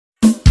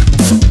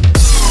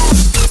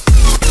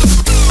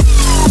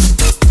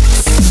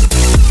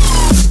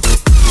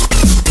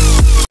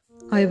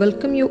I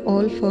welcome you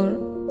all for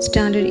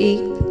Standard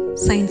 8th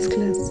Science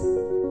class.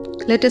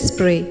 Let us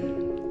pray.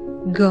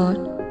 God,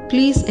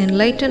 please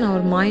enlighten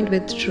our mind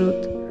with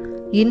truth,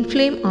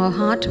 inflame our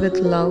heart with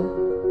love,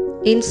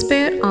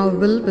 inspire our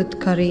will with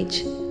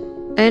courage,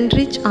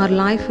 enrich our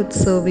life with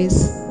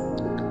service,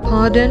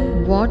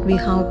 pardon what we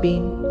have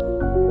been,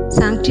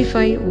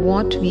 sanctify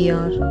what we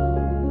are,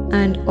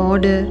 and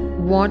order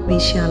what we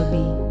shall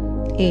be.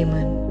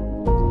 Amen.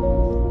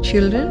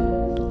 Children,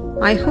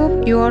 I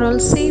hope you are all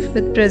safe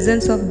with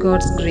presence of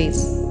God's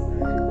grace.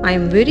 I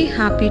am very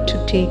happy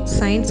to take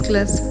science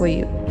class for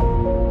you.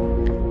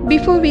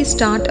 Before we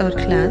start our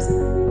class,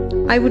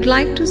 I would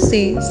like to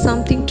say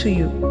something to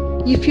you.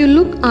 If you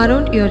look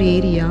around your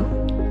area,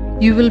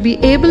 you will be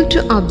able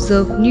to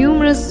observe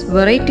numerous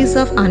varieties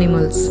of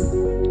animals.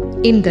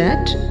 In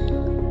that,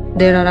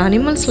 there are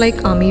animals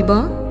like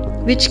amoeba,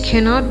 which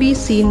cannot be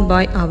seen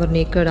by our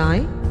naked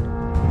eye.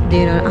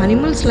 There are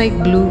animals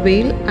like blue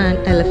whale and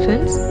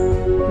elephants,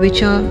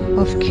 which are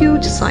of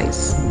huge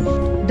size.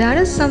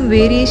 There is some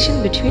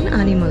variation between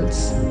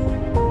animals.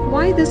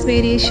 Why these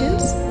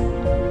variations?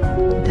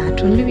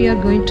 That only we are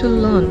going to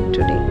learn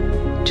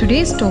today.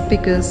 Today's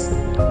topic is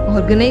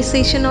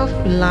organization of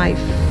life.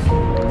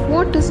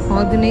 What is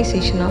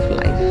organization of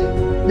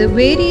life? The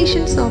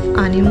variations of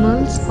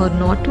animals are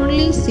not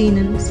only seen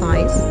in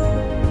size,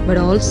 but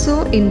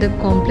also in the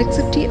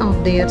complexity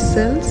of their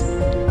cells,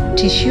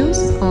 tissues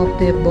of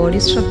their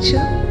body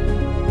structure.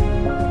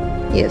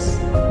 Yes,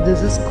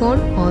 this is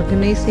called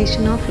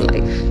organization of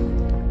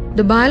life.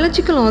 The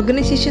biological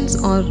organizations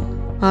are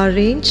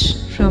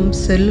arranged from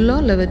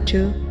cellular level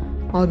to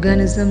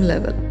organism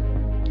level.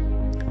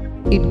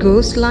 It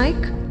goes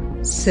like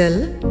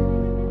cell,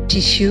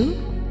 tissue,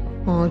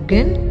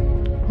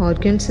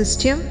 organ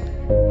system,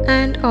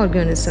 and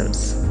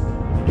organisms.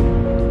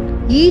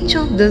 Each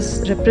of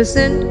these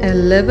represent a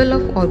level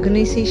of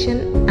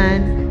organization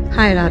and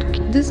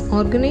hierarchy. These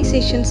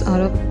organizations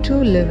are of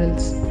two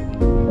levels.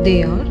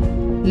 They are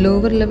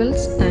lower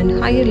levels and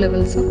higher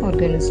levels of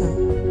organism.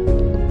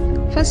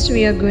 First,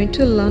 we are going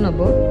to learn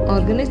about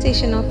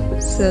organization of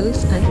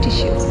cells and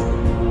tissues.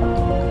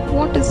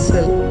 What is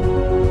cell?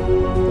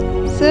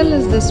 Cell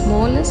is the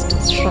smallest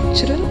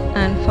structural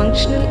and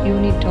functional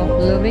unit of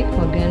living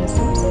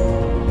organisms,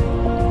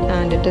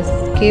 and it is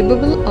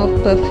capable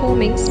of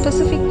performing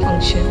specific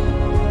function,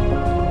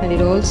 and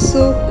it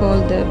also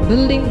called the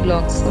building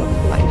blocks of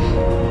life.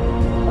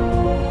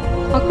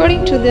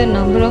 According to the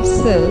number of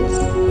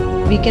cells,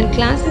 we can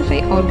classify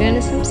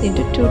organisms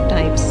into two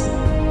types.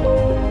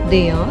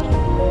 They are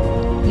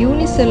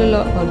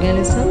unicellular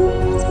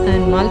organisms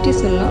and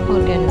multicellular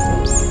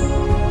organisms.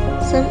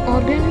 Some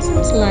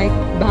organisms like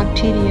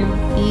bacteria,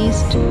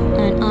 yeast,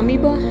 and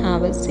amoeba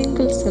have a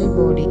single cell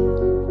body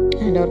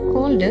and are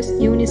called as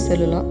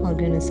unicellular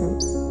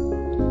organisms.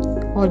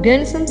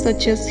 Organisms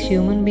such as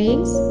human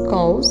beings,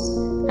 cows,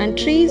 and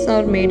trees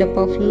are made up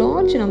of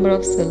large number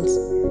of cells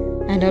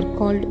and are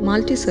called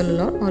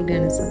multicellular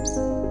organisms.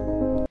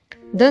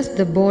 Thus,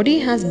 the body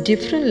has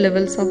different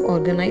levels of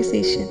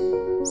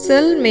organization.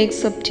 Cell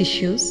makes up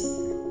tissues,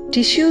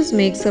 tissues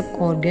makes up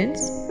organs,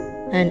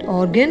 and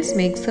organs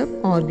makes up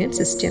organ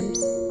systems.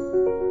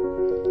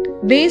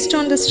 Based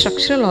on the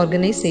structural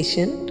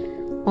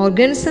organization,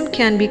 organism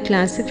can be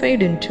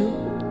classified into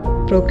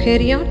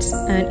prokaryotes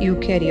and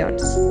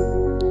eukaryotes.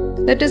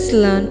 Let us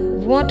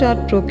learn what are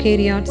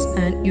prokaryotes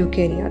and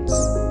eukaryotes.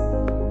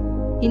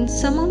 In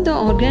some of the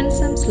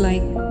organisms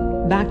like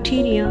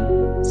bacteria,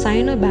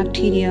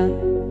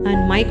 cyanobacteria,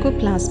 and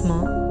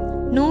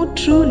mycoplasma, no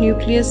true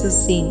nucleus is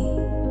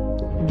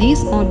seen.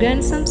 These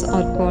organisms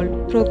are called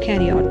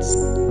prokaryotes.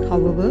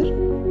 However,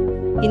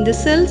 in the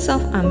cells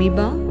of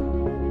amoeba,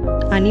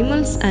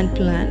 animals and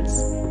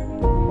plants,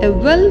 a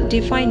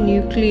well-defined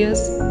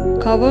nucleus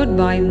covered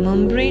by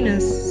membrane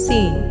is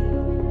seen.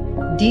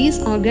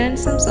 These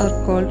organisms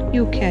are called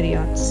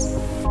eukaryotes.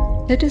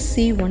 Let us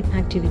see one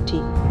activity.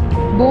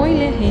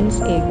 Boil a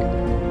hen's egg.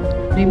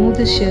 Remove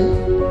the shell.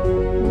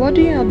 What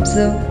do you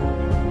observe?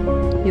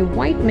 A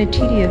white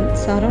material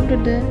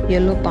surrounded the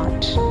yellow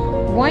part.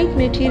 White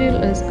material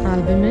is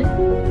albumin,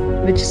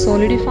 which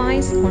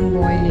solidifies on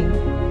boiling.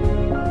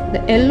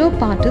 The yellow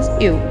part is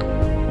yolk.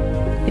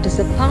 It is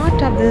a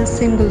part of the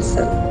single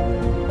cell.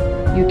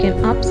 You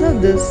can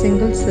observe this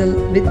single cell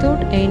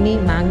without any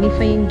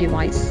magnifying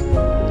device.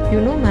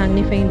 You know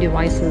magnifying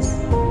devices,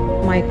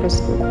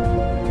 microscope.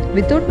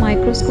 Without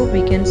microscope,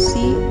 we can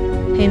see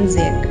hen's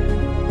egg.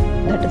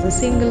 That is a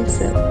single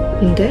cell.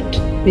 In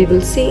that, we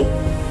will see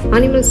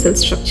animal cell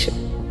structure.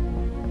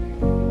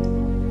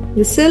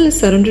 The cell is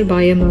surrounded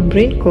by a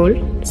membrane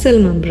called cell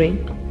membrane.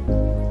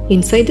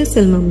 Inside the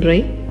cell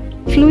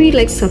membrane,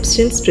 fluid-like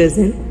substance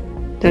present,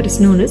 that is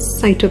known as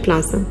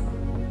cytoplasm.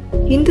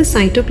 In the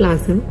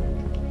cytoplasm,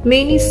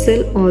 many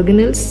cell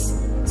organelles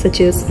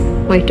such as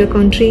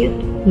mitochondria,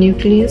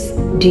 nucleus,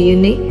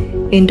 DNA,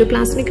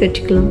 endoplasmic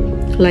reticulum,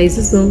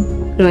 lysosome,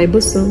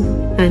 ribosome,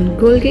 and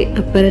Golgi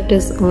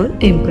apparatus are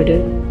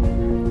embedded.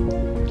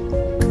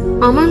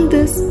 Among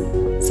these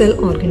cell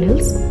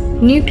organelles,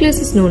 nucleus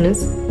is known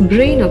as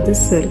brain of the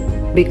cell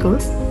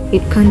because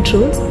it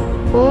controls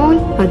all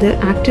other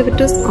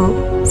activities of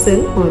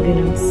cell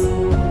organelles.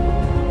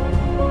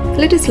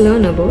 Let us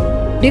learn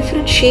about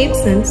different shapes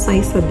and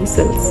size of the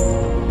cells.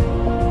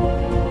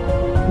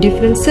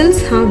 Different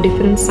cells have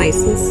different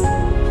sizes.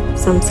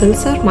 Some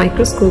cells are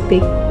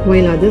microscopic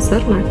while others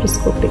are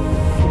macroscopic.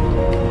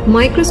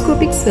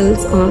 Microscopic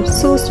cells are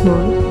so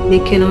small they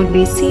cannot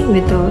be seen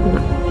with our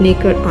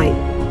naked eye.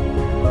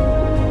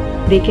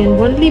 They can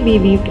only be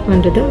viewed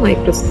under the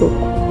microscope.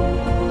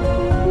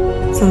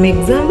 Some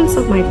examples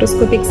of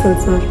microscopic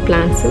cells are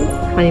plant cells,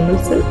 animal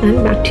cells,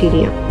 and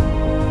bacteria.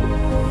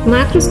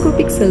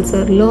 Macroscopic cells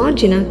are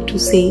large enough to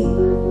see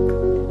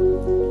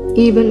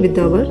even with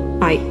our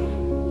eye.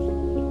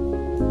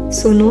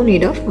 So no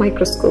need of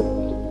microscope.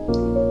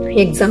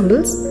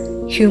 Examples: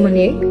 human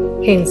egg,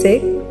 hen's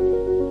egg,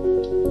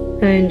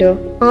 and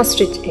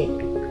ostrich egg.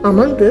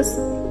 Among this,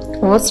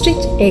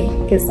 ostrich egg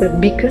is the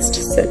biggest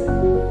cell.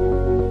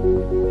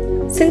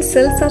 Since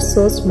cells are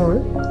so small,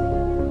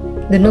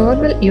 the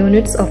normal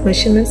units of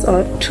measurements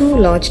are too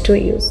large to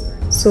use.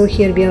 So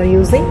here we are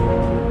using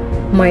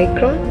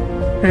micron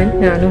and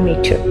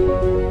nanometer.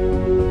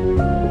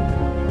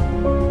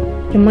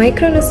 A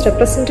micron is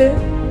represented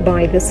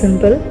by the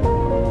symbol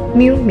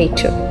mu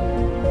meter.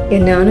 A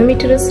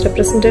nanometer is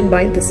represented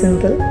by the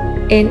symbol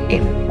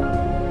nm.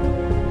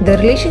 The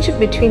relationship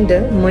between the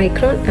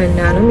micron and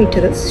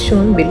nanometer is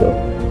shown below.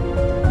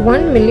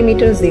 1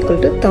 millimeter is equal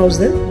to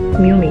 1000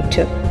 mu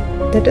meter.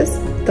 That is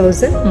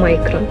 1000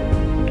 micron.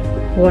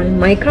 1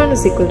 micron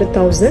is equal to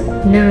 1000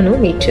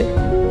 nanometer.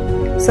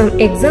 Some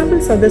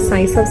examples of the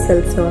size of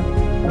cells are: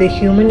 the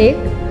human egg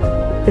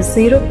is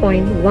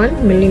 0.1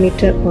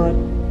 millimeter or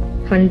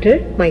 100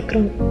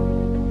 micron.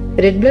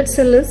 Red blood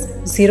cell is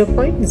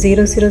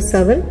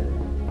 0.007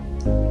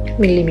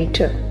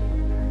 millimeter.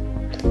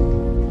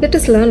 Let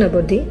us learn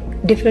about the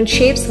different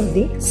shapes of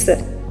the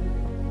cell.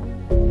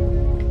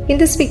 In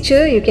this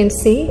picture, you can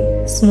see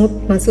smooth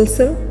muscle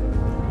cell,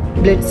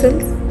 blood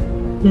cells,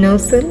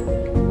 nerve cell,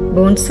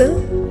 bone cell,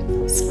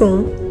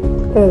 sperm,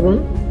 ovum,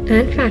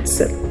 and fat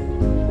cell.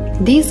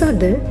 These are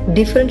the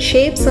different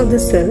shapes of the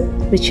cell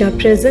which are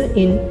present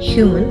in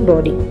human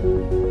body.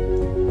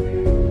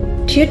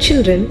 Dear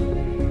children,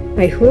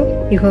 I hope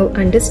you have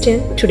understood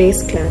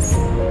today's class.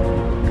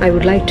 I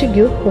would like to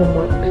give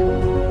homework.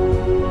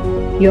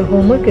 Your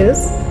homework is: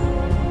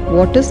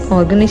 what is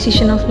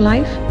organization of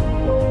life?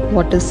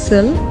 What is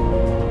cell?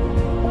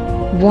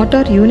 What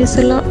are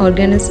unicellular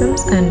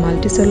organisms and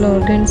multicellular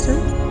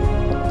organisms?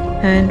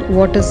 And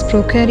what is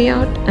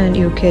prokaryote and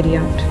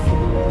eukaryote?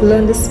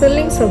 Learn the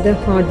spellings of the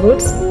hard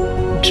words,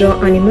 draw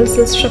animal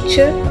cell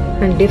structure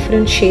and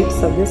different shapes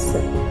of the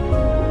cell.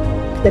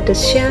 Let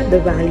us share the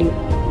value.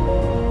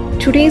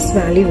 Today's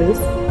value is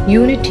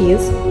unity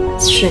is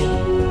strength.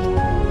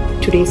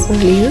 Today's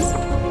value is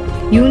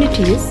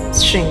unity is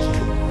strength.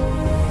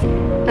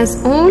 As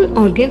all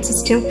organ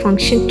systems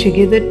function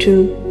together to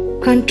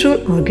control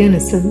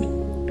organism,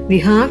 we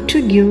have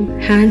to give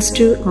hands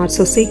to our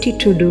society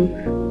to do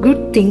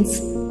good things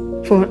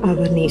for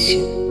our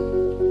nation.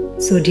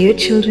 So dear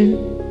children,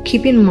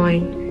 keep in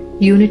mind,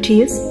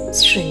 unity is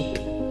strength.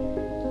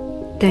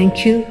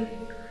 Thank you.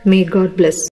 May God bless.